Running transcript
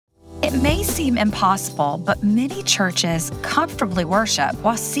It may seem impossible, but many churches comfortably worship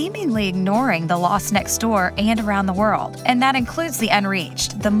while seemingly ignoring the lost next door and around the world. And that includes the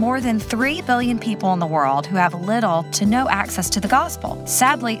unreached, the more than 3 billion people in the world who have little to no access to the gospel.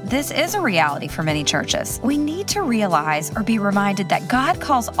 Sadly, this is a reality for many churches. We need to realize or be reminded that God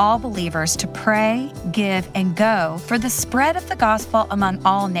calls all believers to pray, give, and go for the spread of the gospel among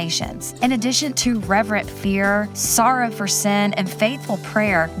all nations. In addition to reverent fear, sorrow for sin, and faithful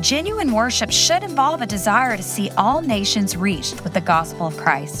prayer, genuine worship should involve a desire to see all nations reached with the gospel of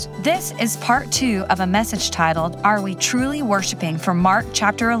Christ. This is part 2 of a message titled, Are We Truly Worshiping? From Mark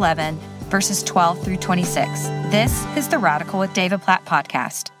chapter 11, verses 12 through 26. This is the Radical with David Platt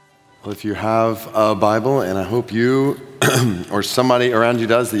podcast. Well, if you have a Bible, and I hope you or somebody around you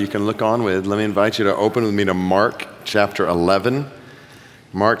does that you can look on with, let me invite you to open with me to Mark chapter 11.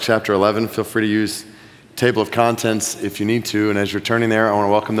 Mark chapter 11, feel free to use table of contents if you need to. And as you're turning there, I want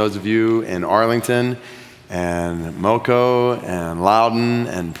to welcome those of you in Arlington and Moco and Loudoun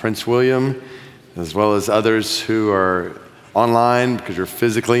and Prince William, as well as others who are online because you're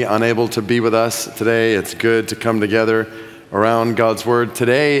physically unable to be with us today. It's good to come together around God's Word.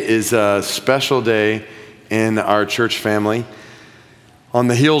 Today is a special day in our church family. On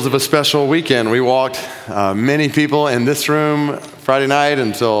the heels of a special weekend, we walked many people in this room Friday night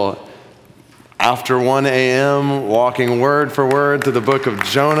until after 1 a.m., walking word for word through the book of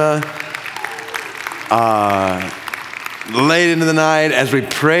Jonah. Late into the night, as we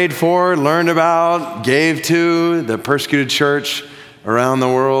prayed for, learned about, gave to the persecuted church around the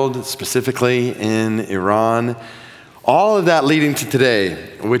world, specifically in Iran. All of that leading to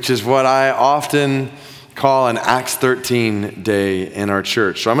today, which is what I often call an Acts 13 day in our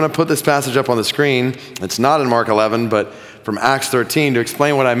church. So I'm going to put this passage up on the screen. It's not in Mark 11, but from Acts 13 to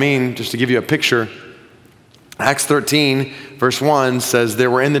explain what I mean, just to give you a picture. Acts 13, verse 1 says,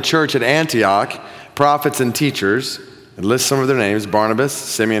 There were in the church at Antioch prophets and teachers. It lists some of their names: Barnabas,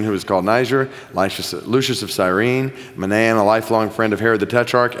 Simeon, who was called Niger, Lucius of Cyrene, Manaen, a lifelong friend of Herod the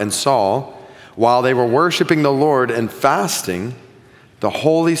Tetrarch, and Saul. While they were worshiping the Lord and fasting, the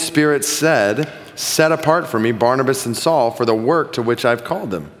Holy Spirit said, Set apart for me Barnabas and Saul for the work to which I've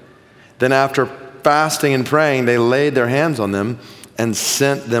called them. Then after fasting and praying, they laid their hands on them and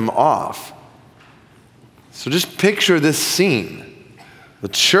sent them off. So just picture this scene. The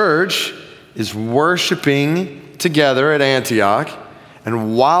church is worshiping together at Antioch,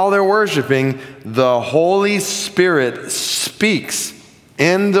 and while they're worshiping, the Holy Spirit speaks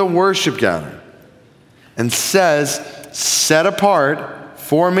in the worship gathering and says, Set apart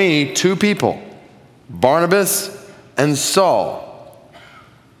for me 2 people, Barnabas and Saul,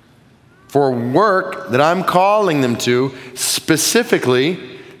 for work that I'm calling them to,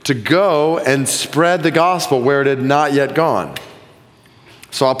 specifically to go and spread the gospel where it had not yet gone.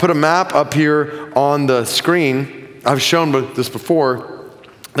 So I'll put a map up here on the screen. I've shown this before.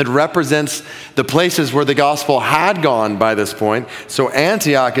 That represents the places where the gospel had gone by this point. So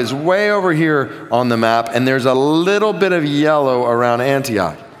Antioch is way over here on the map, and there's a little bit of yellow around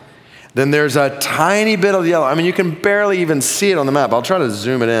Antioch. Then there's a tiny bit of yellow. I mean, you can barely even see it on the map. I'll try to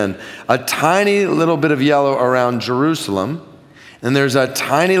zoom it in. A tiny little bit of yellow around Jerusalem. And there's a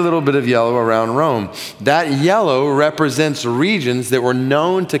tiny little bit of yellow around Rome. That yellow represents regions that were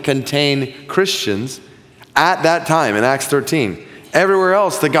known to contain Christians at that time in Acts 13. Everywhere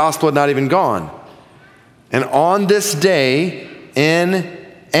else, the gospel had not even gone. And on this day in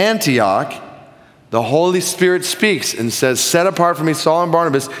Antioch, the Holy Spirit speaks and says, Set apart for me Saul and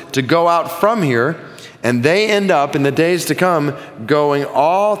Barnabas to go out from here. And they end up, in the days to come, going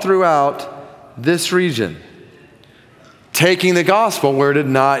all throughout this region, taking the gospel where it had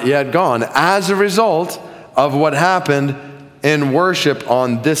not yet gone, as a result of what happened in worship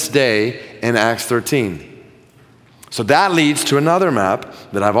on this day in Acts 13. So that leads to another map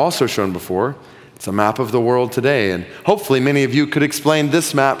that I've also shown before. It's a map of the world today, and hopefully many of you could explain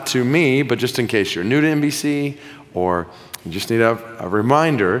this map to me, but just in case you're new to NBC or you just need a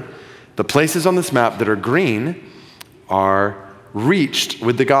reminder, the places on this map that are green are reached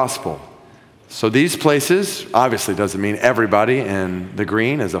with the gospel. So these places obviously doesn't mean everybody in the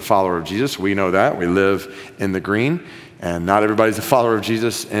green is a follower of Jesus. We know that. We live in the green, and not everybody's a follower of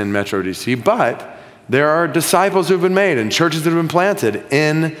Jesus in Metro DC, but there are disciples who have been made and churches that have been planted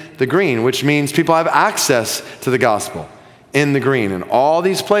in the green, which means people have access to the gospel in the green. In all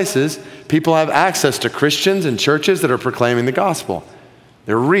these places, people have access to Christians and churches that are proclaiming the gospel.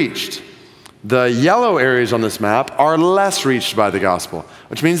 They're reached. The yellow areas on this map are less reached by the gospel,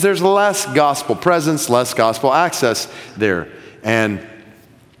 which means there's less gospel presence, less gospel access there. And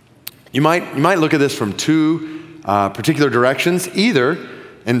you might look at this from 2 particular directions. Either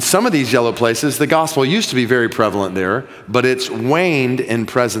In some of these yellow places, the gospel used to be very prevalent there, but it's waned in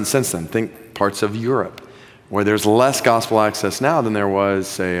presence since then. Think parts of Europe, where there's less gospel access now than there was,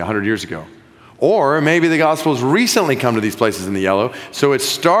 say, 100 years ago. Or maybe the gospel's recently come to these places in the yellow, so it's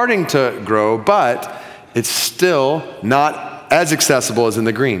starting to grow, but it's still not as accessible as in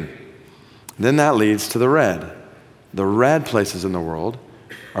the green. Then that leads to the red. The red places in the world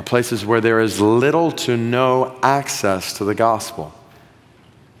are places where there is little to no access to the gospel.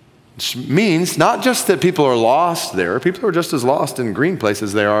 Which means not just that people are lost there, people are just as lost in green places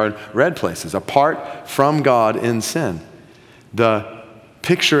as they are in red places, apart from God in sin. The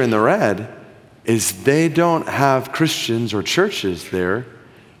picture in the red is they don't have Christians or churches there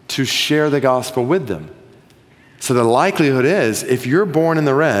to share the gospel with them. So the likelihood is, if you're born in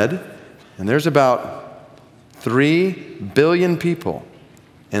the red, and there's about 3 billion people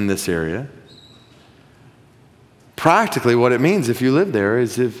in this area, practically what it means if you live there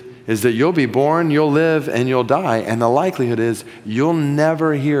is that you'll be born, you'll live, and you'll die, and the likelihood is you'll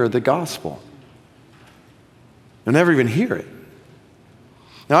never hear the gospel. You'll never even hear it.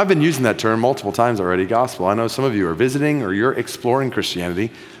 Now, I've been using that term multiple times already, gospel. I know some of you are visiting or you're exploring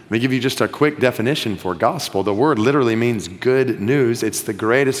Christianity. Let me give you just a quick definition for gospel. The word literally means good news. It's the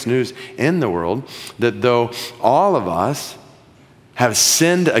greatest news in the world, that though all of us have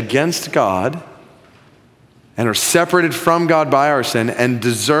sinned against God and are separated from God by our sin and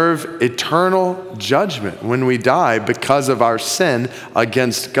deserve eternal judgment when we die because of our sin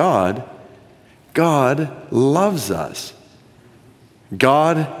against God, God loves us.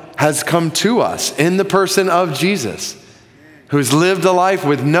 God has come to us in the person of Jesus, who's lived a life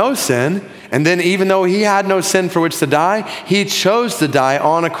with no sin, and then even though he had no sin for which to die, he chose to die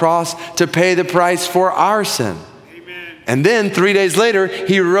on a cross to pay the price for our sin. Amen. And then 3 days later,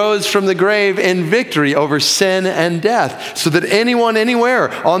 he rose from the grave in victory over sin and death, so that anyone,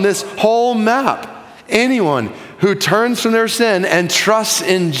 anywhere on this whole map, anyone who turns from their sin and trusts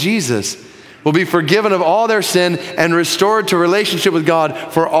in Jesus will be forgiven of all their sin and restored to relationship with God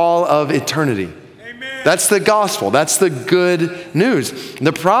for all of eternity. Amen. That's the gospel. That's the good news.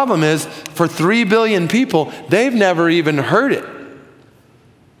 The problem is, for 3 billion people, they've never even heard it.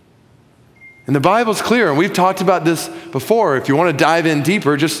 And the Bible's clear, and we've talked about this before. If you want to dive in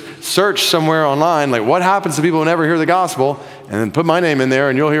deeper, just search somewhere online, like what happens to people who never hear the gospel, and then put my name in there,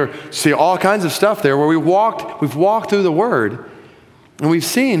 and you'll see all kinds of stuff there where we've walked through the Word, and we've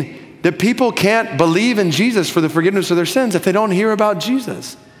seen that people can't believe in Jesus for the forgiveness of their sins if they don't hear about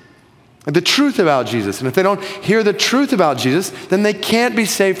Jesus, the truth about Jesus. And if they don't hear the truth about Jesus, then they can't be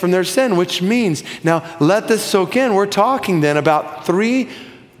saved from their sin, which means, now let this soak in, we're talking then about 3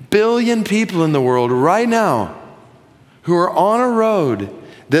 billion people in the world right now who are on a road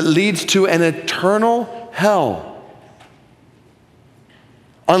that leads to an eternal hell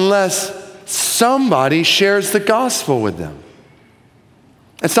unless somebody shares the gospel with them.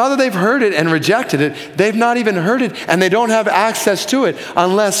 It's not that they've heard it and rejected it. They've not even heard it, and they don't have access to it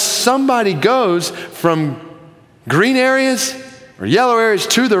unless somebody goes from green areas or yellow areas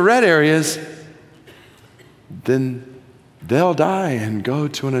to the red areas. Then they'll die and go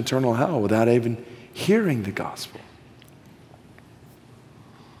to an eternal hell without even hearing the gospel.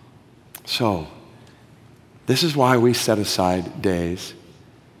 So, this is why we set aside days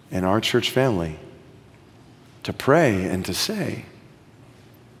in our church family to pray and to say,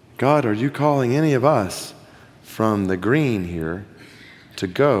 God, are you calling any of us from the green here to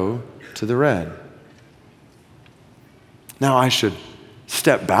go to the red? Now, I should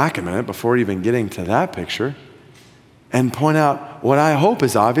step back a minute before even getting to that picture and point out what I hope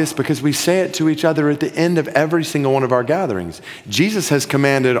is obvious, because we say it to each other at the end of every single one of our gatherings. Jesus has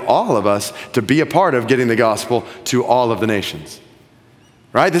commanded all of us to be a part of getting the gospel to all of the nations.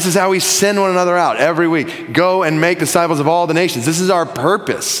 Right? This is how we send one another out every week. Go and make disciples of all the nations. This is our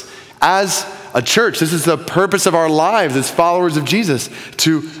purpose as a church. This is the purpose of our lives as followers of Jesus,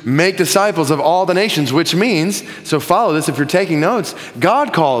 to make disciples of all the nations, which means, so follow this if you're taking notes,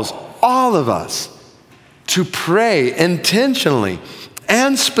 God calls all of us to pray intentionally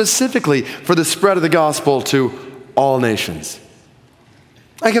and specifically for the spread of the gospel to all nations.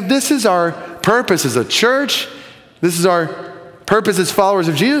 Like, if this is our purpose as a church, this is our purpose as followers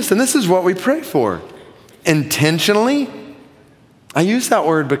of Jesus, then this is what we pray for. Intentionally. I use that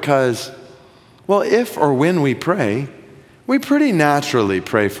word because, well, if or when we pray, we pretty naturally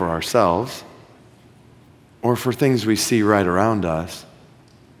pray for ourselves or for things we see right around us.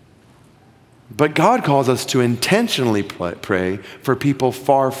 But God calls us to intentionally pray for people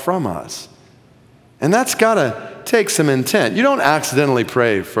far from us. And that's got to take some intent. You don't accidentally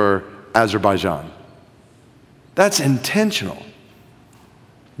pray for Azerbaijan. That's intentional.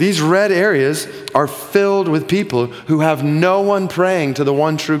 These red areas are filled with people who have no one praying to the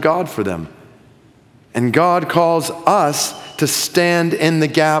one true God for them. And God calls us to stand in the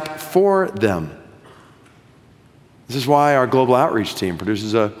gap for them. This is why our global outreach team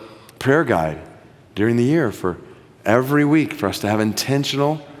produces a prayer guide during the year for every week for us to have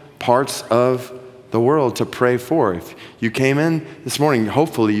intentional parts of the world to pray for. If you came in this morning,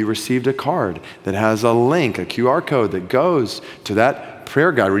 hopefully you received a card that has a link, a QR code that goes to that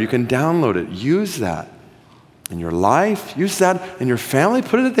prayer guide where you can download it. Use that in your life. Use that in your family.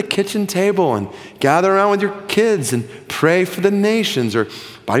 Put it at the kitchen table and gather around with your kids and pray for the nations, or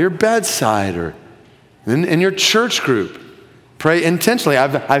by your bedside, or in your church group. Pray intentionally.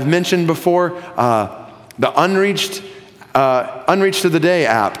 I've mentioned before the Unreached of the Day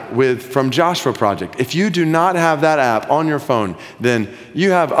app from Joshua Project. If you do not have that app on your phone, then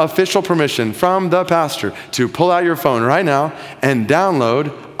you have official permission from the pastor to pull out your phone right now and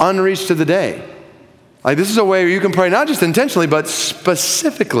download Unreached of the Day. Like, this is a way where you can pray not just intentionally, but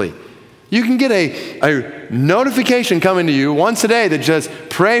specifically. You can get a notification coming to you once a day that just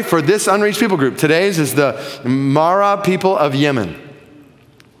pray for this unreached people group. Today's is the Mara people of Yemen.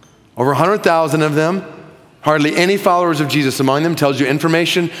 Over 100,000 of them, hardly any followers of Jesus among them, tells you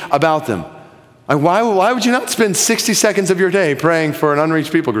information about them. Like, why would you not spend 60 seconds of your day praying for an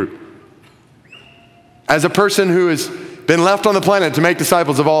unreached people group? As a person who has been left on the planet to make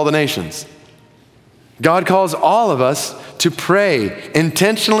disciples of all the nations, God calls all of us to pray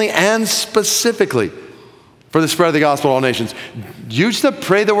intentionally and specifically for the spread of the gospel to all nations. Use the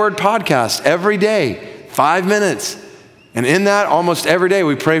Pray the Word podcast every day, 5 minutes. And in that, almost every day,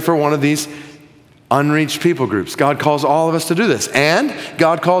 we pray for one of these unreached people groups. God calls all of us to do this. And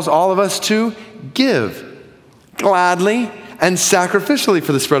God calls all of us to give gladly and sacrificially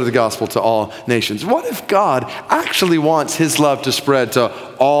for the spread of the gospel to all nations. What if God actually wants his love to spread to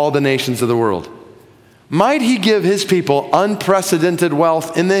all the nations of the world? Might he give his people unprecedented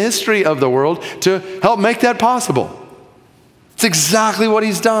wealth in the history of the world to help make that possible? It's exactly what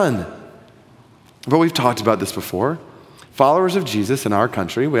he's done. But we've talked about this before. Followers of Jesus in our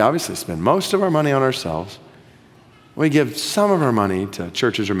country, we obviously spend most of our money on ourselves. We give some of our money to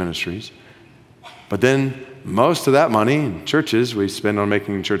churches or ministries. But then most of that money in churches we spend on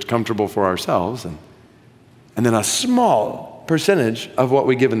making church comfortable for ourselves. And then a small percentage of what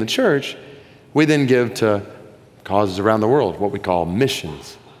we give in the church we then give to causes around the world, what we call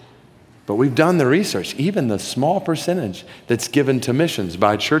missions. But we've done the research. Even the small percentage that's given to missions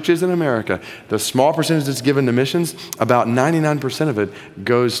by churches in America, the small percentage that's given to missions, about 99% of it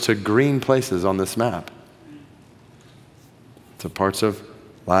goes to green places on this map. To parts of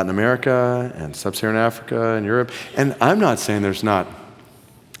Latin America and Sub-Saharan Africa and Europe. And I'm not saying there's not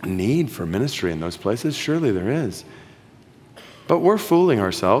need for ministry in those places. Surely there is. But we're fooling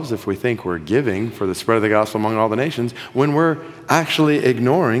ourselves if we think we're giving for the spread of the gospel among all the nations when we're actually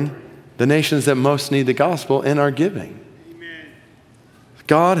ignoring the nations that most need the gospel in our giving. Amen.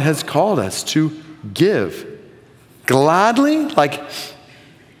 God has called us to give gladly, like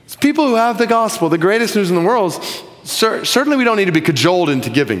people who have the gospel, the greatest news in the world. Certainly we don't need to be cajoled into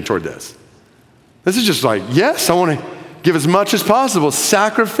giving toward this. This is just like, yes, I want to give as much as possible,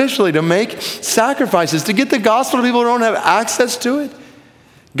 sacrificially, to make sacrifices, to get the gospel to people who don't have access to it.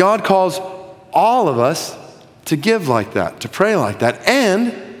 God calls all of us to give like that, to pray like that.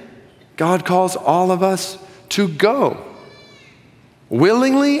 And God calls all of us to go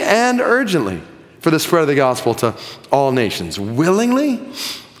willingly and urgently for the spread of the gospel to all nations. Willingly? And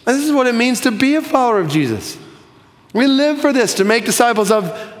this is what it means to be a follower of Jesus. We live for this, to make disciples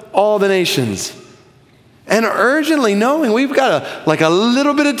of all the nations. And urgently knowing we've got a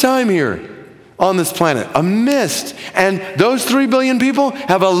little bit of time here on this planet, a mist. And those 3 billion people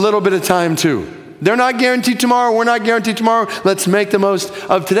have a little bit of time too. They're not guaranteed tomorrow. We're not guaranteed tomorrow. Let's make the most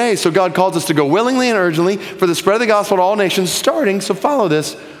of today. So God calls us to go willingly and urgently for the spread of the gospel to all nations, starting, so follow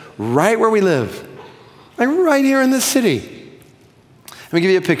this, right where we live. Like right here in this city. Let me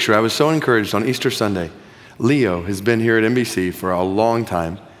give you a picture. I was so encouraged on Easter Sunday. Leo has been here at NBC for a long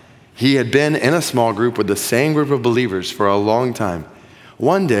time. He had been in a small group with the same group of believers for a long time.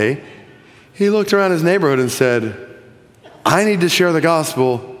 One day, he looked around his neighborhood and said, I need to share the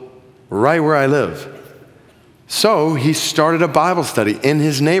gospel right where I live. So he started a Bible study in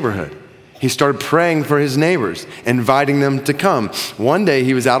his neighborhood. He started praying for his neighbors, inviting them to come. One day,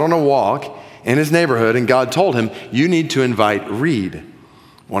 he was out on a walk in his neighborhood, and God told him, you need to invite Reed,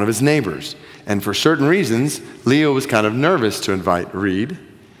 one of his neighbors. And for certain reasons, Leo was kind of nervous to invite Reed.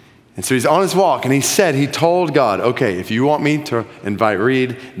 And so he's on his walk, and he told God, okay, if you want me to invite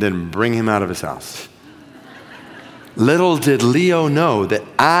Reed, then bring him out of his house. Little did Leo know that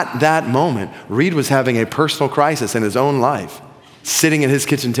at that moment, Reed was having a personal crisis in his own life, sitting at his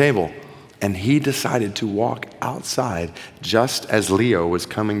kitchen table. And he decided to walk outside just as Leo was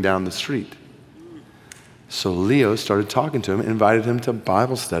coming down the street. So Leo started talking to him, invited him to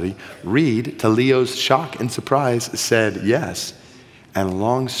Bible study. Reed, to Leo's shock and surprise, said yes. And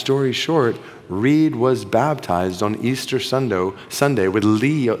long story short, Reed was baptized on Easter Sunday with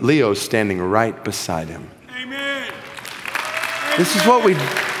Leo standing right beside him. Amen. This is what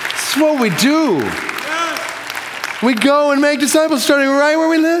we do. We go and make disciples starting right where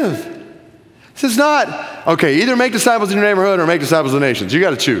we live. This is not, okay, either make disciples in your neighborhood or make disciples of the nations. You got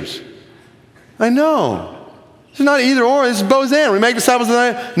to choose. I know. It's not either or, it's both and. We make disciples of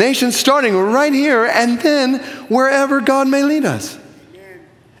the nations starting right here and then wherever God may lead us.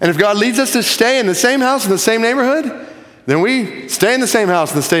 And if God leads us to stay in the same house in the same neighborhood, then we stay in the same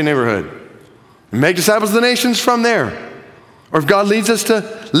house in the same neighborhood. And make disciples of the nations from there. Or if God leads us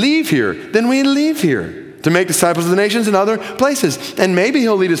to leave here, then we leave here to make disciples of the nations in other places. And maybe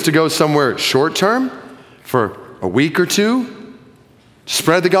he'll lead us to go somewhere short term for a week or two,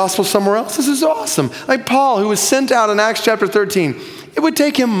 spread the gospel somewhere else. This is awesome. Like Paul, who was sent out in Acts chapter 13, it would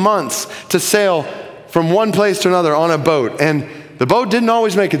take him months to sail from one place to another on a boat. And the boat didn't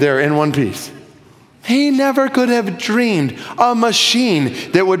always make it there in one piece. He never could have dreamed a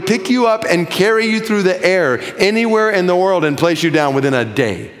machine that would pick you up and carry you through the air anywhere in the world and place you down within a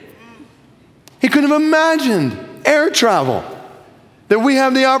day. He couldn't have imagined air travel, that we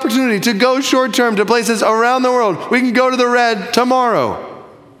have the opportunity to go short term to places around the world. We can go to the red tomorrow.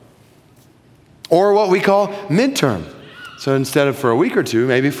 Or what we call midterm. So instead of for a week or two,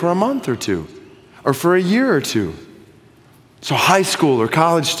 maybe for a month or two, or for a year or two. So high school or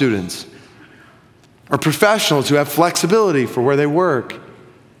college students, or professionals who have flexibility for where they work,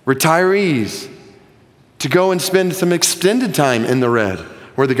 retirees, to go and spend some extended time in the red,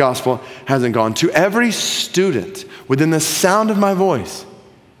 where the gospel hasn't gone. To every student within the sound of my voice,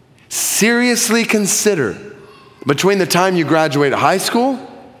 seriously consider between the time you graduate high school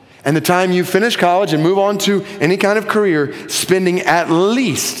and the time you finish college and move on to any kind of career, spending at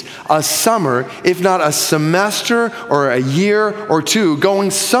least a summer, if not a semester or a year or two,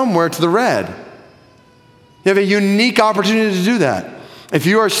 going somewhere to the red. You have a unique opportunity to do that. If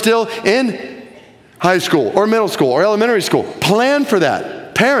you are still in high school or middle school or elementary school, plan for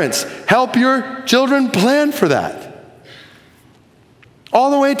that. Parents, help your children plan for that. All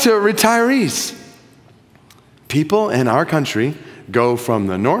the way to retirees. People in our country go from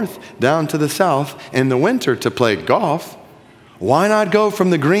the north down to the south in the winter to play golf. Why not go from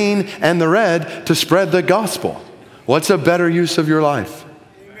the green and the red to spread the gospel? What's a better use of your life?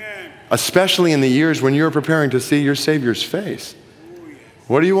 Amen. Especially in the years when you're preparing to see your Savior's face.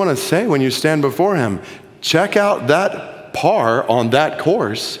 What do you want to say when you stand before him? Check out that par on that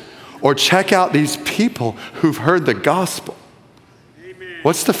course, or check out these people who've heard the gospel. Amen.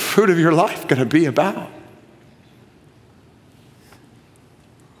 What's the fruit of your life going to be about?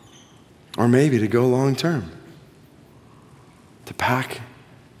 Or maybe to go long term, to pack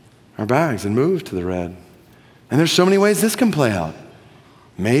our bags and move to the red. And there's so many ways this can play out.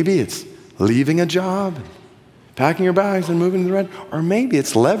 Maybe it's leaving a job, packing your bags and moving to the red, or maybe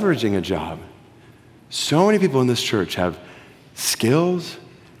it's leveraging a job. So many people in this church have skills,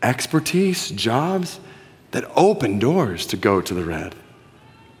 expertise, jobs that open doors to go to the red.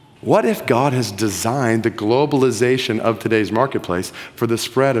 What if God has designed the globalization of today's marketplace for the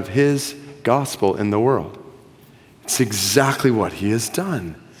spread of his gospel in the world? It's exactly what he has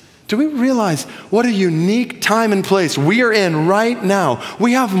done. Do we realize what a unique time and place we are in right now?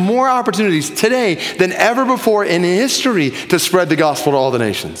 We have more opportunities today than ever before in history to spread the gospel to all the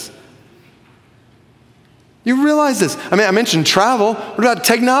nations. You realize this? I mentioned travel. What about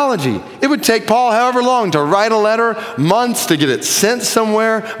technology? It would take Paul however long to write a letter, months to get it sent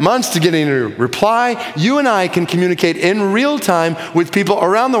somewhere, months to get a reply. You and I can communicate in real time with people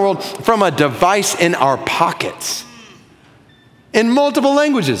around the world from a device in our pockets in multiple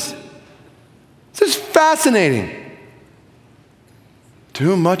languages. This is fascinating. To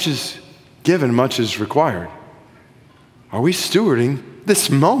whom much is given, much is required. Are we stewarding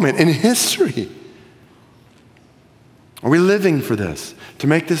this moment in history? Are we living for this? To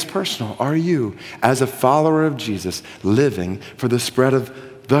make this personal, are you, as a follower of Jesus, living for the spread of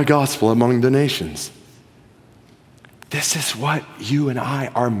the gospel among the nations? This is what you and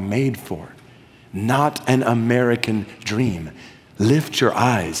I are made for, not an American dream. Lift your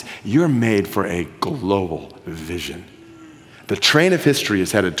eyes. You're made for a global vision The train of history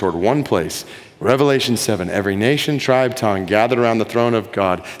is headed toward one place. Revelation 7, every nation, tribe, tongue gathered around the throne of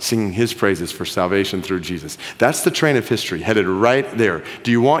God, singing his praises for salvation through Jesus. That's the train of history, headed right there.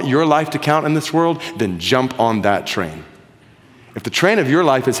 Do you want your life to count in this world? Then jump on that train. If the train of your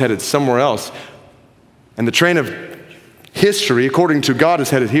life is headed somewhere else, and the train of history, according to God, is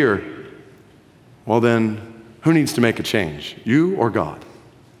headed here, well then, who needs to make a change? You or God?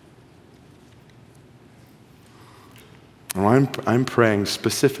 And I'm praying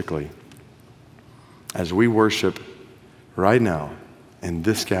specifically as we worship right now in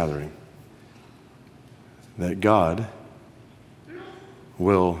this gathering that God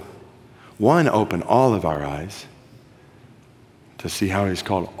will, one, open all of our eyes to see how he's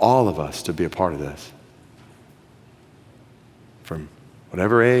called all of us to be a part of this. From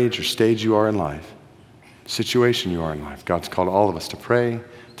whatever age or stage you are in life, situation you are in life, God's called all of us to pray,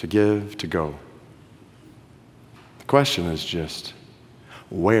 to give, to go. The question is just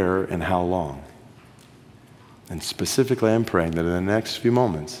where and how long. And specifically, I'm praying that in the next few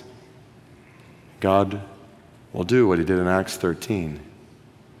moments, God will do what he did in Acts 13.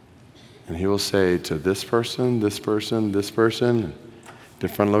 And he will say to this person, this person, this person,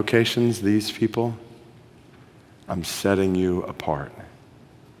 different locations, these people, I'm setting you apart.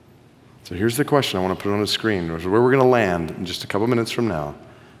 So here's the question I want to put on the screen. Where we're going to land in just a couple minutes from now.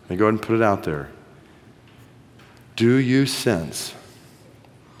 Let me go ahead and put it out there. Do you sense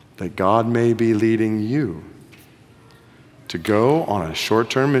that God may be leading you to go on a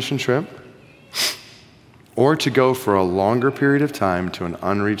short-term mission trip or to go for a longer period of time to an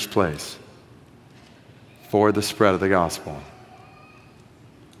unreached place for the spread of the gospel?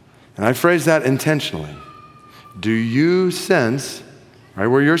 And I phrase that intentionally. Do you sense, right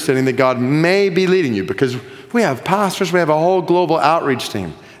where you're sitting, that God may be leading you? Because we have pastors, we have a whole global outreach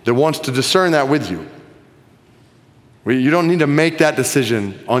team that wants to discern that with you. You don't need to make that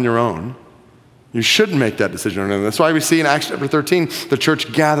decision on your own. You shouldn't make that decision on your own. That's why we see in Acts chapter 13, the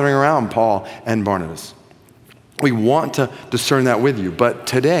church gathering around Paul and Barnabas. We want to discern that with you. But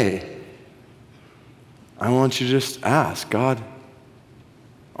today, I want you to just ask, God,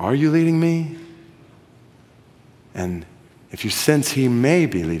 are you leading me? And if you sense he may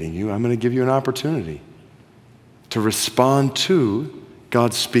be leading you, I'm going to give you an opportunity to respond to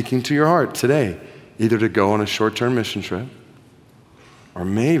God speaking to your heart today, either to go on a short-term mission trip or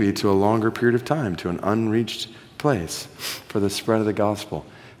maybe to a longer period of time, to an unreached place for the spread of the gospel.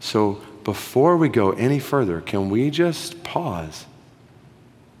 So before we go any further, can we just pause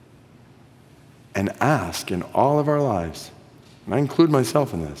and ask in all of our lives, and I include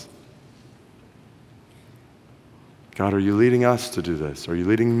myself in this, God, are you leading us to do this? Are you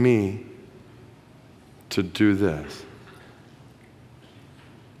leading me to do this?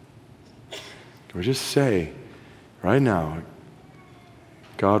 Can we just say right now,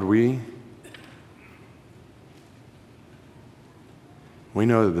 God, we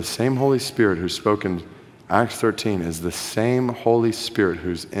know that the same Holy Spirit who spoke in Acts 13 is the same Holy Spirit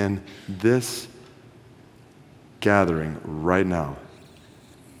who's in this gathering right now.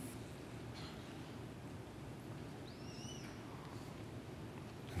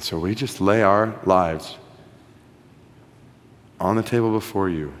 And so we just lay our lives on the table before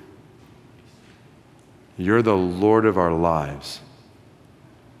you. You're the Lord of our lives.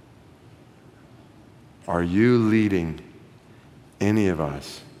 Are you leading any of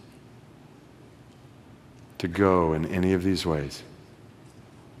us to go in any of these ways?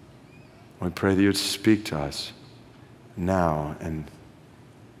 We pray that you would speak to us now and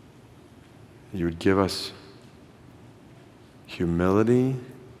you would give us humility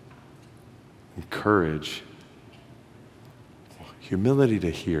and courage. Humility to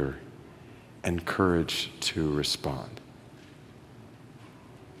hear and courage to respond.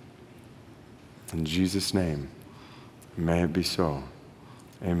 In Jesus' name, may it be so.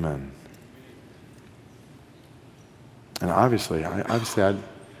 Amen. And obviously, I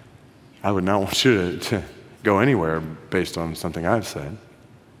would not want you to go anywhere based on something I've said.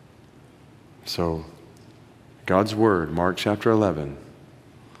 So, God's Word, Mark chapter 11.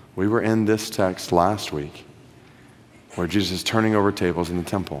 We were in this text last week where Jesus is turning over tables in the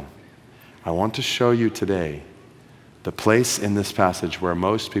temple. I want to show you today the place in this passage where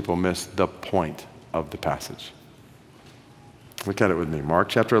most people miss the point of the passage. Look at it with me. Mark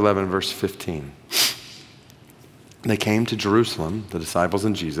chapter 11, verse 15. They came to Jerusalem, the disciples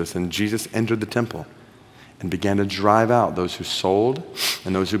and Jesus entered the temple and began to drive out those who sold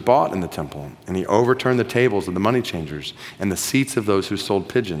and those who bought in the temple. And he overturned the tables of the money changers and the seats of those who sold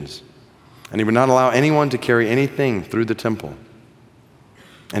pigeons. And he would not allow anyone to carry anything through the temple.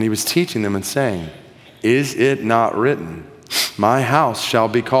 And he was teaching them and saying, "Is it not written, My house shall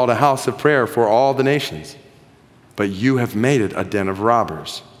be called a house of prayer for all the nations, but you have made it a den of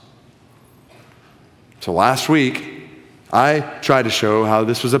robbers. So last week, I tried to show how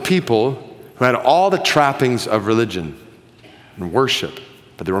this was a people who had all the trappings of religion and worship,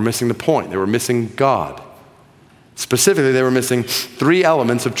 but they were missing the point. They were missing God. Specifically, they were missing 3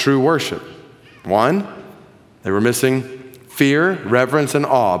 elements of true worship. 1, they were missing fear, reverence, and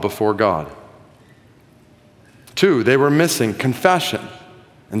awe before God. 2, they were missing confession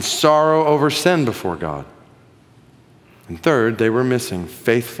and sorrow over sin before God. And 3rd, they were missing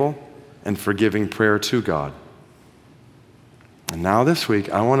faithful and forgiving prayer to God. And now this week,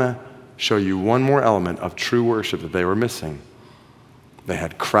 I want to show you one more element of true worship that they were missing. They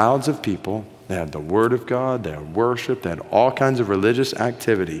had crowds of people, they had the Word of God, they had worship, they had all kinds of religious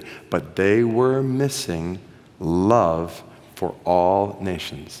activity, but they were missing love for all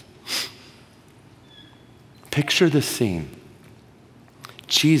nations. Picture this scene.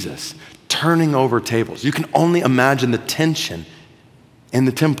 Jesus turning over tables. You can only imagine the tension in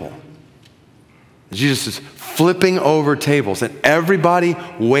the temple. Jesus is flipping over tables, and everybody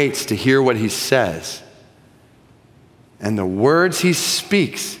waits to hear what he says. And the words he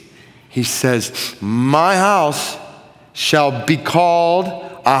speaks, he says, my house shall be called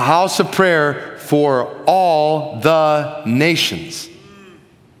a house of prayer for all the nations.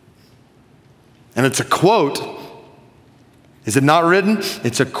 And it's a quote. Is it not written?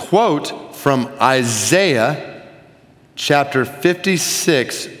 It's a quote from Isaiah chapter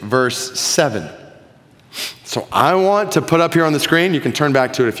 56, verse 7. So I want to put up here on the screen, you can turn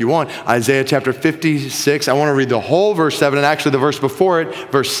back to it if you want, Isaiah chapter 56. I want to read the whole verse 7 and actually the verse before it,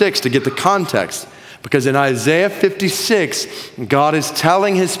 verse 6, to get the context. Because in Isaiah 56, God is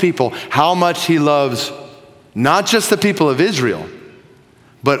telling his people how much he loves not just the people of Israel,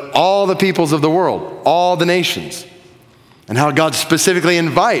 but all the peoples of the world, all the nations. And how God specifically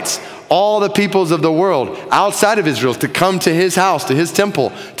invites all the peoples of the world outside of Israel to come to his house, to his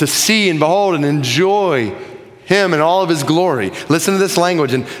temple, to see and behold and enjoy him and all of his glory. Listen to this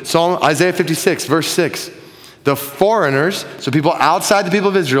language in Isaiah 56, verse 6. The foreigners, so people outside the people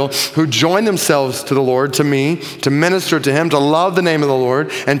of Israel, who join themselves to the Lord, to me, to minister to him, to love the name of the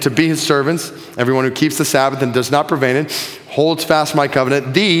Lord, and to be his servants, everyone who keeps the Sabbath and does not profane it, holds fast my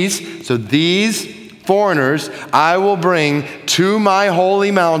covenant. These foreigners I will bring to my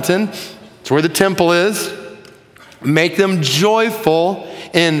holy mountain. It's where the temple is. Make them joyful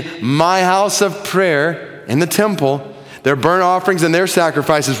in my house of prayer in the temple. Their burnt offerings and their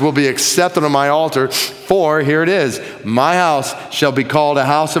sacrifices will be accepted on my altar. For, here it is, my house shall be called a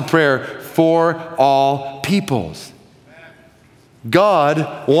house of prayer for all peoples.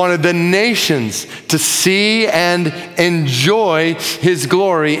 God wanted the nations to see and enjoy his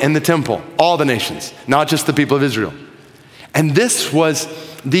glory in the temple. All the nations, not just the people of Israel. And this was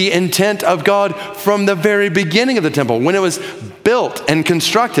the intent of God from the very beginning of the temple, when it was built and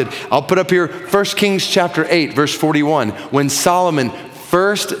constructed. I'll put up here 1 Kings chapter 8, verse 41. When Solomon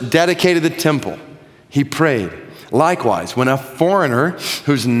first dedicated the temple, he prayed, likewise, when a foreigner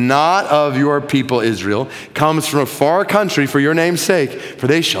who's not of your people Israel comes from a far country for your name's sake, for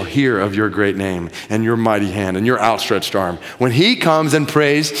they shall hear of your great name and your mighty hand and your outstretched arm. When he comes and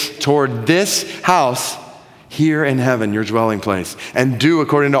prays toward this house here in heaven, your dwelling place, and do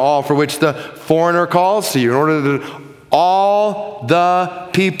according to all for which the foreigner calls to you, in order that all the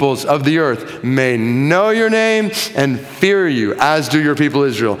peoples of the earth may know your name and fear you, as do your people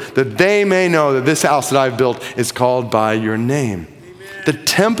Israel, that they may know that this house that I've built is called by your name. Amen. The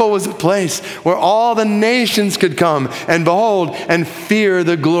temple was a place where all the nations could come and behold and fear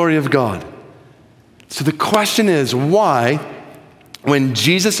the glory of God. So the question is, why, when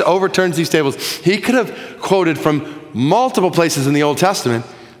Jesus overturns these tables, he could have quoted from multiple places in the Old Testament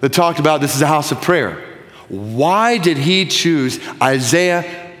that talked about this is a house of prayer. Why did he choose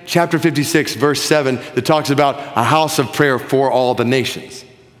Isaiah chapter 56, verse 7, that talks about a house of prayer for all the nations?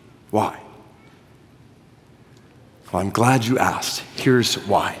 Why? Well, I'm glad you asked. Here's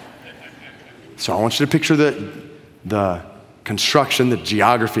why. So I want you to picture the construction, the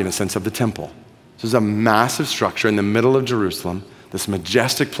geography, in a sense, of the temple. This is a massive structure in the middle of Jerusalem, this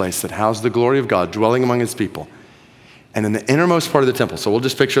majestic place that housed the glory of God dwelling among his people. And in the innermost part of the temple, so we'll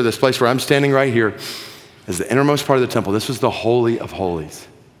just picture this place where I'm standing right here, is the innermost part of the temple. This was the Holy of Holies,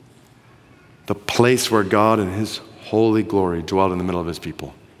 the place where God and his holy glory dwelled in the middle of his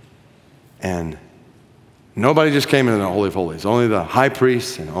people. And nobody just came into the Holy of Holies, only the high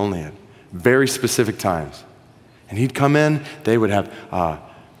priest and only at very specific times. And he'd come in, they would have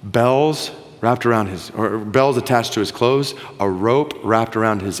bells wrapped around bells attached to his clothes, a rope wrapped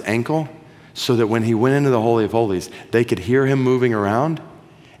around his ankle so that when he went into the Holy of Holies, they could hear him moving around,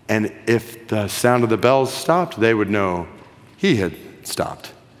 and if the sound of the bells stopped, they would know he had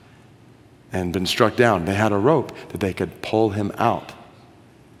stopped and been struck down. They had a rope that they could pull him out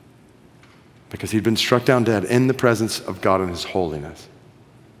because he'd been struck down dead in the presence of God and his holiness.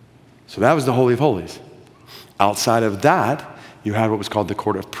 So that was the Holy of Holies. Outside of that, you had what was called the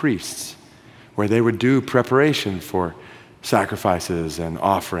court of priests, where they would do preparation for sacrifices and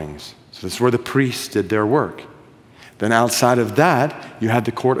offerings. So this is where the priests did their work. Then outside of that, you had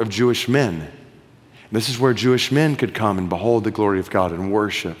the court of Jewish men. This is where Jewish men could come and behold the glory of God and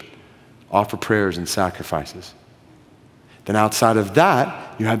worship, offer prayers and sacrifices. Then outside of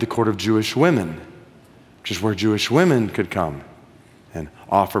that, you had the court of Jewish women, which is where Jewish women could come and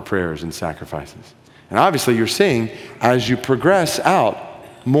offer prayers and sacrifices. And obviously you're seeing, as you progress out,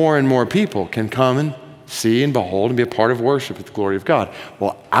 more and more people can come and see and behold and be a part of worship with the glory of God.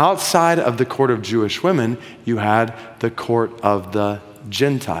 Well, outside of the court of Jewish women, you had the court of the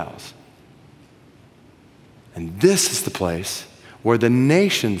Gentiles. And this is the place where the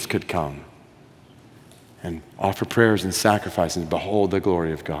nations could come and offer prayers and sacrifices and behold the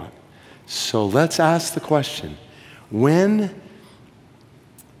glory of God. So let's ask the question, when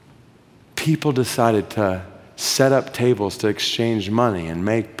people decided to set up tables to exchange money and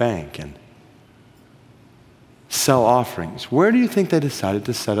make bank and sell offerings, where do you think they decided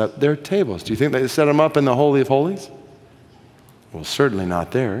to set up their tables? Do you think they set them up in the Holy of Holies? Well, certainly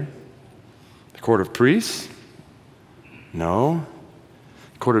not there. The court of priests? No.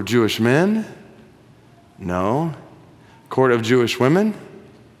 Court of Jewish men? No. Court of Jewish women?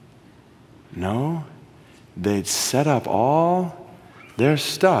 No. They'd set up all their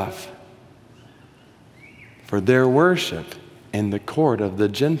stuff for their worship in the court of the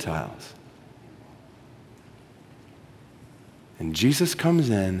Gentiles. And Jesus comes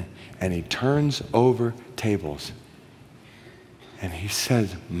in and he turns over tables. And he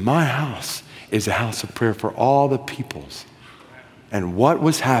says, my house is a house of prayer for all the peoples. And what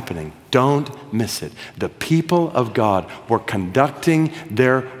was happening? Don't miss it. The people of God were conducting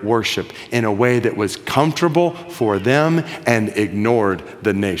their worship in a way that was comfortable for them and ignored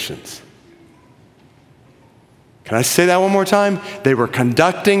the nations. Can I say that one more time? They were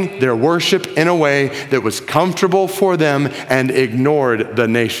conducting their worship in a way that was comfortable for them and ignored the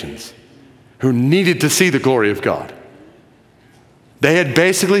nations who needed to see the glory of God. They had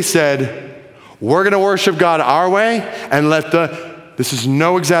basically said, we're going to worship God our way and this is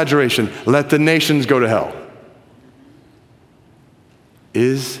no exaggeration, let the nations go to hell.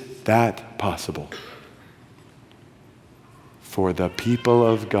 Is that possible for the people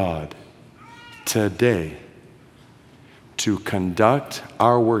of God today to conduct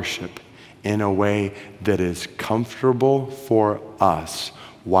our worship in a way that is comfortable for us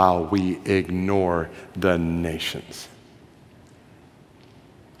while we ignore the nations?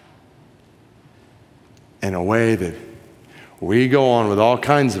 In a way that we go on with all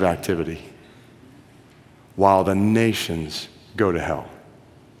kinds of activity while the nations go to hell.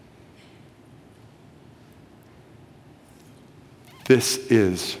 This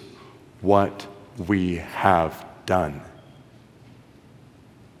is what we have done.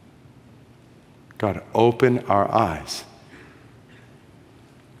 God, open our eyes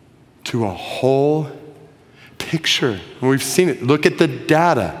to a whole picture. We've seen it. Look at the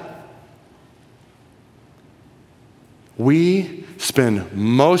data. We spend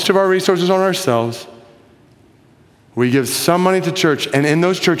most of our resources on ourselves. We give some money to church, and in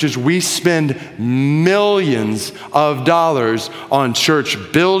those churches, we spend millions of dollars on church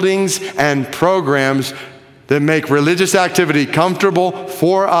buildings and programs that make religious activity comfortable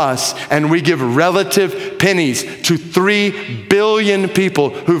for us, and we give relative pennies to 3 billion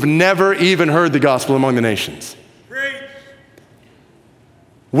people who've never even heard the gospel among the nations. Great.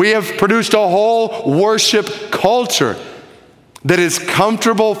 We have produced a whole worship culture that is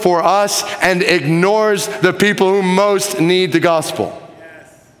comfortable for us and ignores the people who most need the gospel.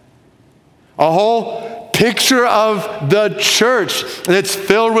 Yes. A whole picture of the church that's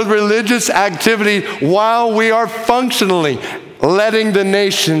filled with religious activity while we are functionally letting the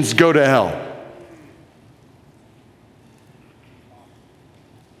nations go to hell.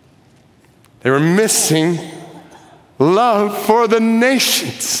 They were missing love for the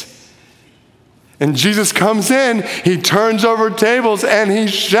nations. And Jesus comes in, he turns over tables, and he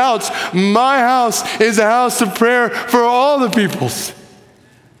shouts, my house is a house of prayer for all the peoples.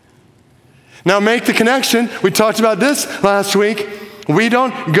 Now make the connection. We talked about this last week. We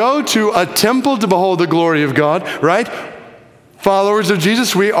don't go to a temple to behold the glory of God, right? Followers of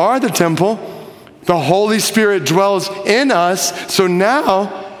Jesus, we are the temple. The Holy Spirit dwells in us. So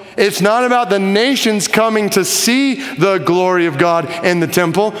now It's not about the nations coming to see the glory of God in the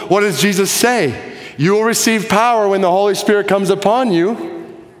temple. What does Jesus say? You will receive power when the Holy Spirit comes upon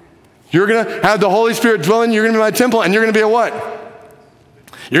you. You're going to have the Holy Spirit dwell in you. You're going to be my temple, and you're going to be a what?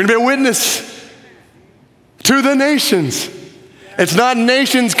 You're going to be a witness to the nations. It's not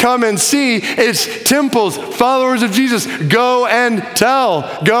nations come and see. It's temples, followers of Jesus. Go and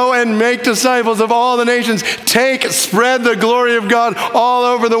tell. Go and make disciples of all the nations. Spread the glory of God all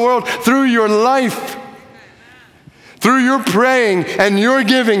over the world through your life. Through your praying and your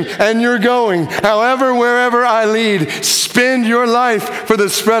giving and your going. However, wherever I lead, spend your life for the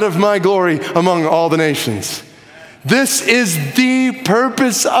spread of my glory among all the nations. This is the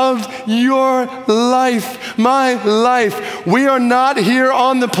purpose of your life, my life. We are not here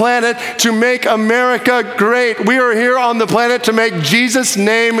on the planet to make America great. We are here on the planet to make Jesus'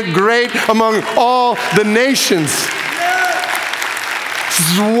 name great among all the nations.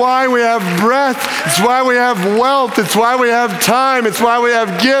 This is why we have breath. It's why we have wealth. It's why we have time. It's why we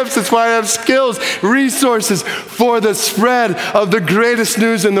have gifts. It's why we have skills, resources for the spread of the greatest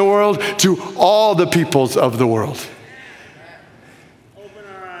news in the world to all the peoples of the world. Open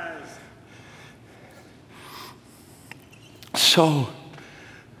our eyes. So,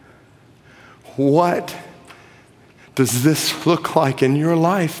 what does this look like in your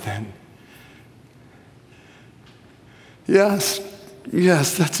life then?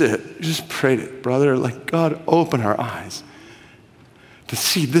 Yes, that's it. Just prayed it, brother. Like, God, open our eyes to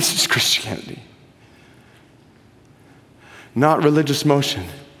see this is Christianity. Not religious motion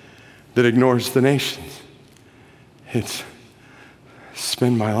that ignores the nations. It's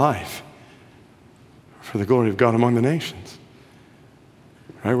spend my life for the glory of God among the nations.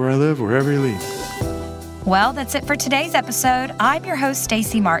 Right where I live, wherever you lead. Well, that's it for today's episode. I'm your host,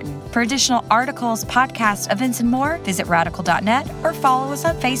 Stacey Martin. For additional articles, podcasts, events, and more, visit radical.net or follow us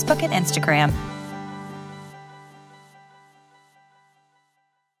on Facebook and Instagram.